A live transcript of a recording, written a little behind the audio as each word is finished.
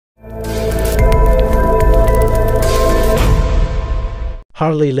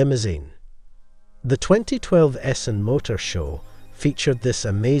Harley Limousine. The 2012 Essen Motor Show featured this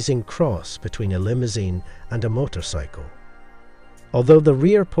amazing cross between a limousine and a motorcycle. Although the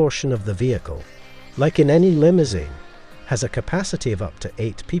rear portion of the vehicle, like in any limousine, has a capacity of up to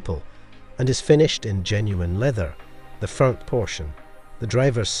 8 people and is finished in genuine leather, the front portion, the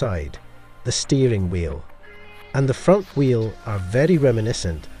driver's side, the steering wheel, and the front wheel are very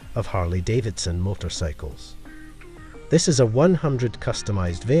reminiscent of Harley-Davidson motorcycles. This is a 100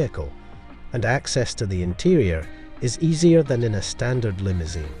 customized vehicle, and access to the interior is easier than in a standard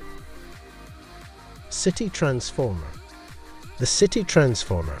limousine. City Transformer. The City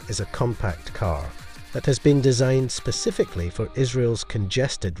Transformer is a compact car that has been designed specifically for Israel's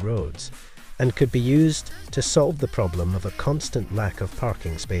congested roads and could be used to solve the problem of a constant lack of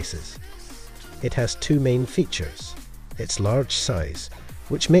parking spaces. It has 2 main features: its large size,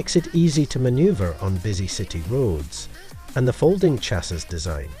 which makes it easy to maneuver on busy city roads, and the folding chassis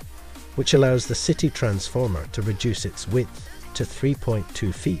design, which allows the City Transformer to reduce its width to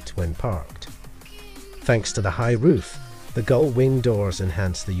 3.2 feet when parked. Thanks to the high roof, the gull wing doors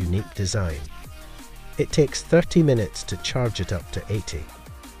enhance the unique design. It takes 30 minutes to charge it up to 80.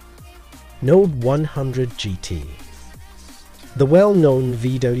 Node 100 GT. The well-known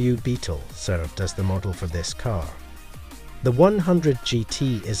VW Beetle served as the model for this car. The 100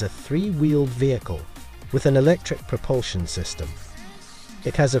 GT is a 3-wheeled vehicle with an electric propulsion system.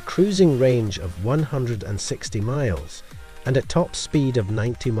 It has a cruising range of 160 miles and a top speed of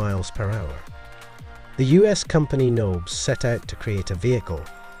 90 miles per hour. The US company Nobes set out to create a vehicle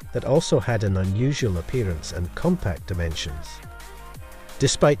that also had an unusual appearance and compact dimensions.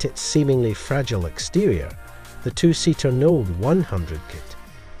 Despite its seemingly fragile exterior, the 2-seater Node 100 kit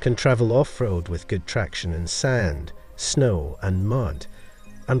can travel off-road with good traction in sand, snow and mud,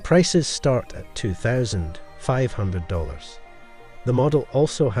 and prices start at $2,500. The model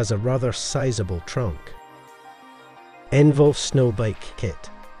also has a rather sizable trunk. Envo Snow Bike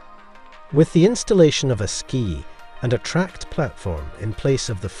Kit. With the installation of a ski and a tracked platform in place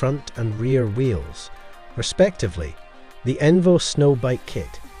of the front and rear wheels, respectively, the Envo Snow Bike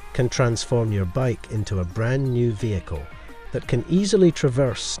Kit can transform your bike into a brand new vehicle that can easily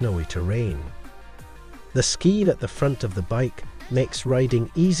traverse snowy terrain. The ski at the front of the bike makes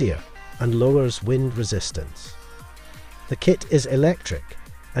riding easier and lowers wind resistance. The kit is electric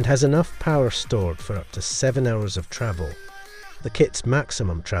and has enough power stored for up to 7 hours of travel. The kit's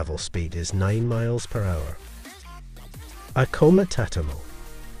maximum travel speed is 9 miles per hour. Icoma Tatamo.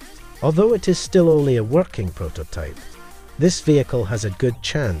 Although it is still only a working prototype, this vehicle has a good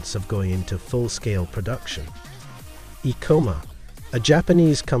chance of going into full-scale production. Icoma, a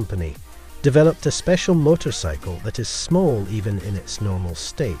Japanese company, developed a special motorcycle that is small even in its normal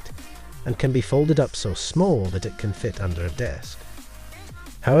state, and can be folded up so small that it can fit under a desk.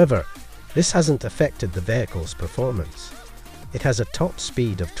 However, this hasn't affected the vehicle's performance. It has a top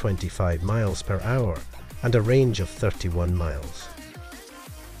speed of 25 miles per hour and a range of 31 miles.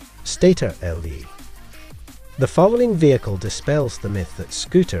 Stator LE. The following vehicle dispels the myth that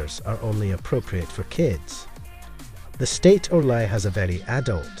scooters are only appropriate for kids. The Stator LE has a very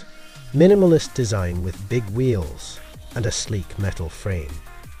adult, minimalist design with big wheels and a sleek metal frame.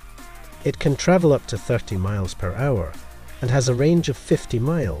 It can travel up to 30 miles per hour and has a range of 50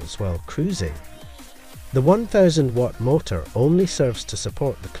 miles while cruising. The 1000-watt motor only serves to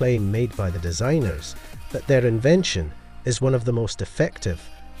support the claim made by the designers that their invention is one of the most effective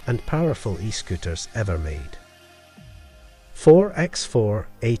and powerful e-scooters ever made. 4x4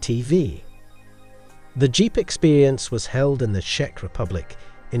 ATV. The Jeep Experience was held in the Czech Republic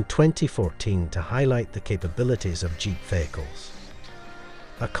in 2014 to highlight the capabilities of Jeep vehicles.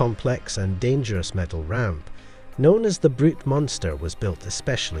 A complex and dangerous metal ramp known as the Brute Monster was built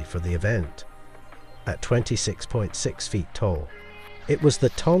especially for the event. At 26.6 feet tall, it was the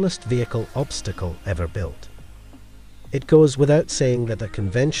tallest vehicle obstacle ever built. It goes without saying that a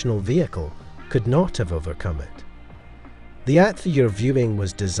conventional vehicle could not have overcome it. The app you're viewing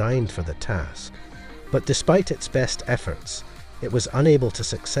was designed for the task, but despite its best efforts, it was unable to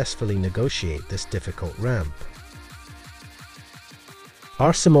successfully negotiate this difficult ramp.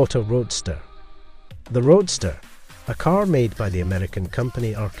 Arcimoto Roadster. The Roadster, a car made by the American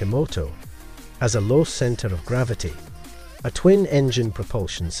company Arcimoto, has a low center of gravity, a twin-engine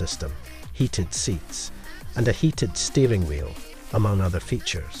propulsion system, heated seats, and a heated steering wheel, among other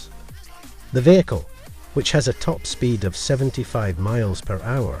features. The vehicle, which has a top speed of 75 miles per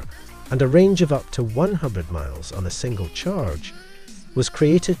hour and a range of up to 100 miles on a single charge, was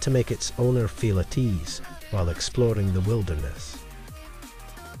created to make its owner feel at ease while exploring the wilderness.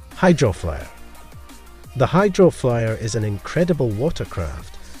 Hydroflyer. The Hydroflyer is an incredible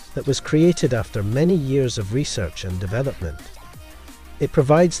watercraft that was created after many years of research and development. It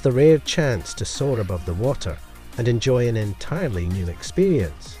provides the rare chance to soar above the water and enjoy an entirely new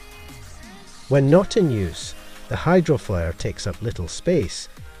experience. When not in use, the Hydroflyer takes up little space,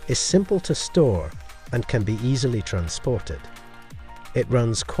 is simple to store, and can be easily transported. It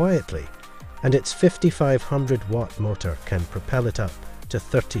runs quietly, and its 5,500-watt motor can propel it up to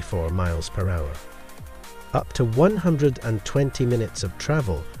 34 miles per hour. Up to 120 minutes of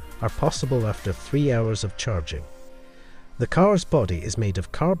travel are possible after 3 hours of charging. The car's body is made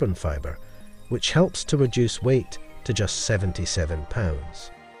of carbon fiber, which helps to reduce weight to just 77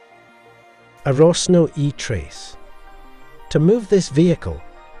 pounds. A Rosno e-Trace. To move this vehicle,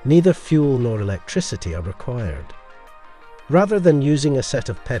 neither fuel nor electricity are required. Rather than using a set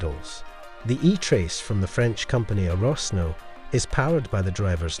of pedals, the e-Trace from the French company Rosno is powered by the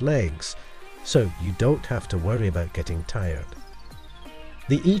driver's legs, so you don't have to worry about getting tired.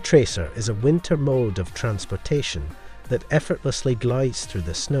 The e-Tracer is a winter mode of transportation that effortlessly glides through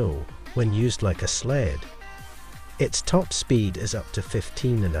the snow when used like a sled. Its top speed is up to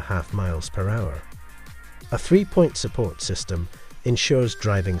 15.5 miles per hour. A 3-point support system ensures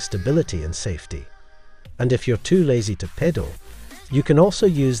driving stability and safety. And if you're too lazy to pedal, you can also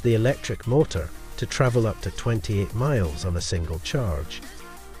use the electric motor to travel up to 28 miles on a single charge.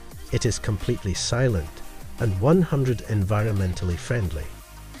 It is completely silent and 100 environmentally friendly.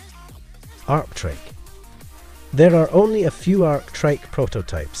 ARC-Trike. There are only a few ARC-Trike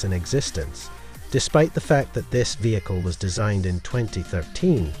prototypes in existence, despite the fact that this vehicle was designed in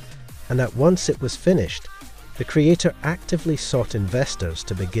 2013, and that once it was finished, the creator actively sought investors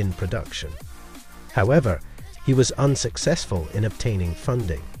to begin production. However, he was unsuccessful in obtaining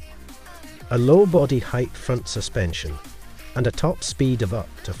funding. A low body height front suspension and a top speed of up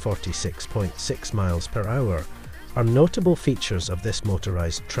to 46.6 miles per hour are notable features of this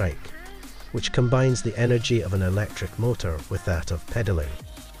motorized trike, which combines the energy of an electric motor with that of pedaling.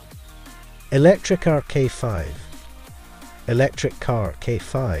 Electric Car K5. Electric Car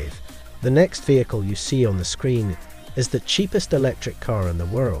K5, the next vehicle you see on the screen, is the cheapest electric car in the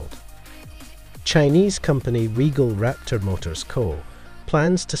world. Chinese company Regal Raptor Motors Co.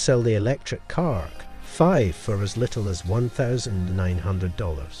 plans to sell the electric car 5 for as little as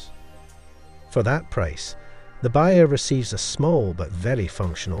 $1,900. For that price, the buyer receives a small but very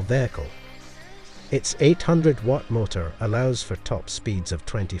functional vehicle. Its 800-watt motor allows for top speeds of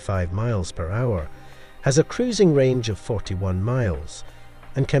 25 miles per hour, has a cruising range of 41 miles,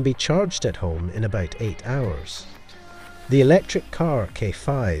 and can be charged at home in about 8 hours. The electric car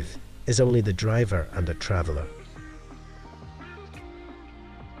K5 is only the driver and a traveller.